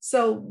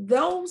 So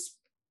those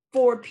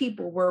 4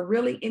 people were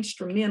really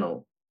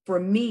instrumental for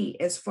me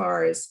as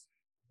far as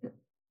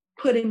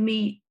putting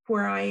me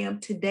where I am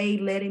today,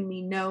 letting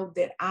me know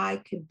that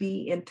I could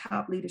be in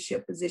top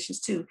leadership positions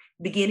too.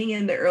 Beginning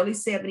in the early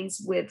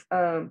 70s with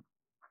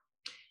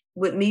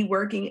me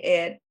working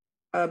at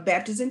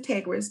Baptist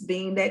Integris,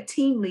 being that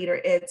team leader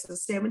as a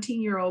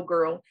 17-year-old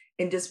girl,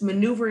 and just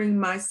maneuvering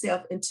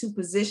myself into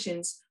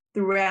positions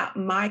throughout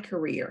my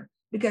career.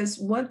 Because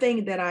one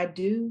thing that I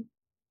do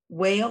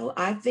well,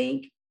 I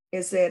think,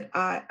 is that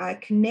I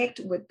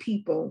connect with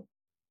people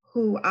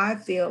who I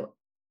feel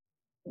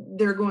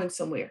they're going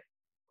somewhere.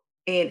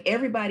 And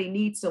everybody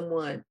needs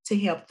someone to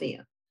help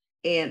them.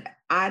 And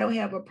I don't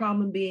have a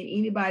problem being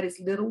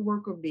anybody's little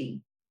worker bee,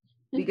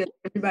 because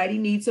everybody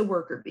needs a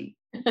worker bee.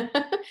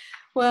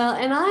 Well,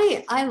 and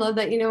I love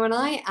that. When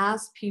I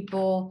ask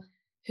people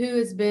who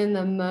has been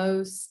the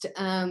most,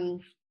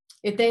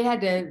 if they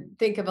had to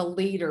think of a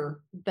leader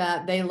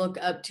that they look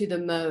up to the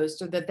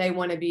most or that they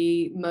want to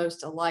be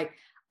most alike,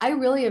 I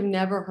really have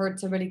never heard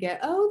somebody go,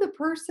 oh, the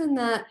person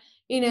that,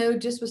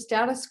 just was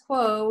status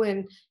quo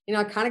and,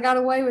 I kind of got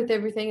away with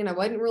everything and I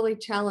wasn't really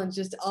challenged.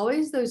 Just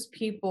always those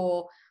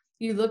people,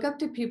 you look up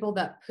to people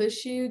that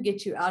push you,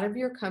 get you out of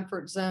your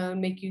comfort zone,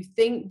 make you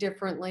think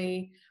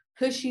differently,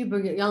 push you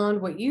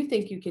beyond what you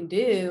think you can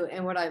do.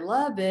 And what I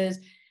love is,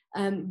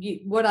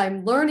 what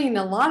I'm learning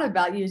a lot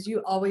about you is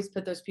you always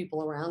put those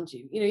people around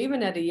you,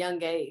 even at a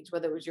young age,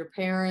 whether it was your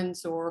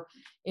parents or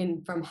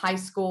from high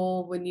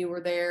school when you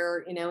were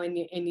there,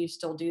 and you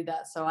still do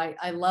that. So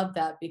I love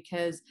that,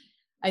 because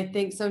I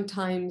think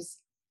sometimes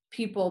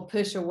people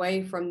push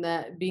away from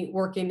that,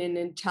 working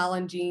in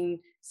challenging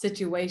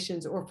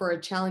situations or for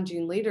a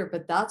challenging leader,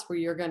 but that's where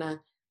you're going to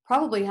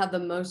probably have the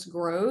most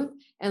growth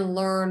and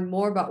learn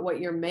more about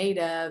what you're made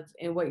of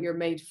and what you're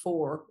made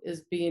for,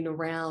 is being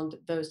around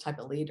those type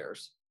of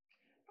leaders.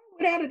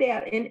 Without a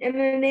doubt. And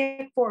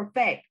for a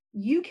fact,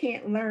 you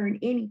can't learn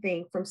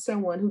anything from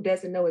someone who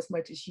doesn't know as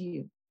much as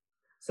you.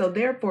 So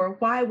therefore,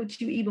 why would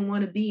you even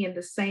want to be in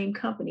the same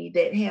company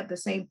that have the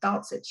same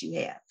thoughts that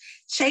you have?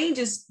 Change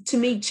is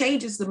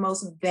the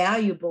most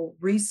valuable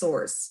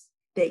resource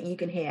that you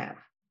can have.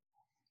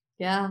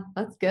 Yeah,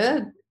 that's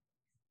good.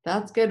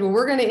 That's good. Well,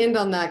 we're going to end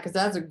on that, because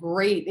that's a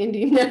great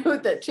ending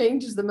note, that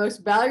change is the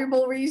most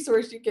valuable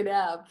resource you can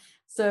have.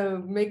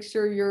 So make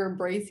sure you're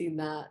embracing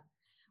that.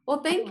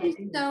 Well, thank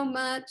you so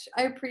much.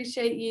 I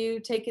appreciate you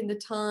taking the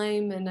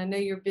time, and I know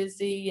you're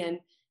busy and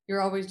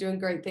you're always doing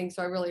great things.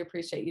 So I really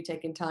appreciate you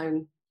taking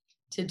time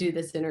to do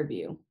this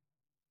interview.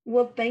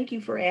 Well, thank you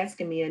for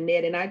asking me,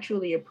 Annette, and I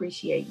truly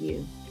appreciate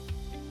you.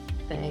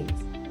 Thanks.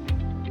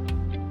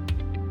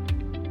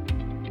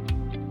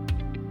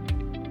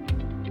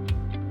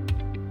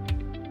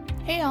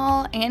 Hey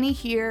all, Annie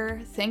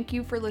here. Thank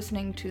you for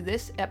listening to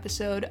this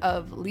episode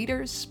of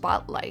Leaders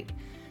Spotlight.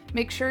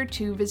 Make sure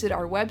to visit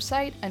our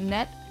website,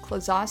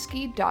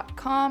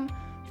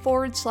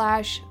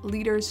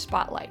 AnnetteKlozowski.com/Leaders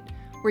Spotlight,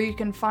 where you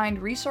can find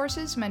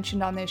resources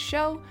mentioned on this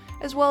show,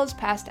 as well as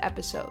past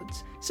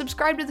episodes.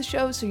 Subscribe to the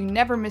show so you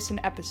never miss an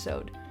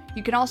episode.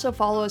 You can also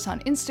follow us on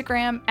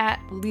Instagram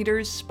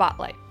 @Leaders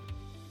Spotlight.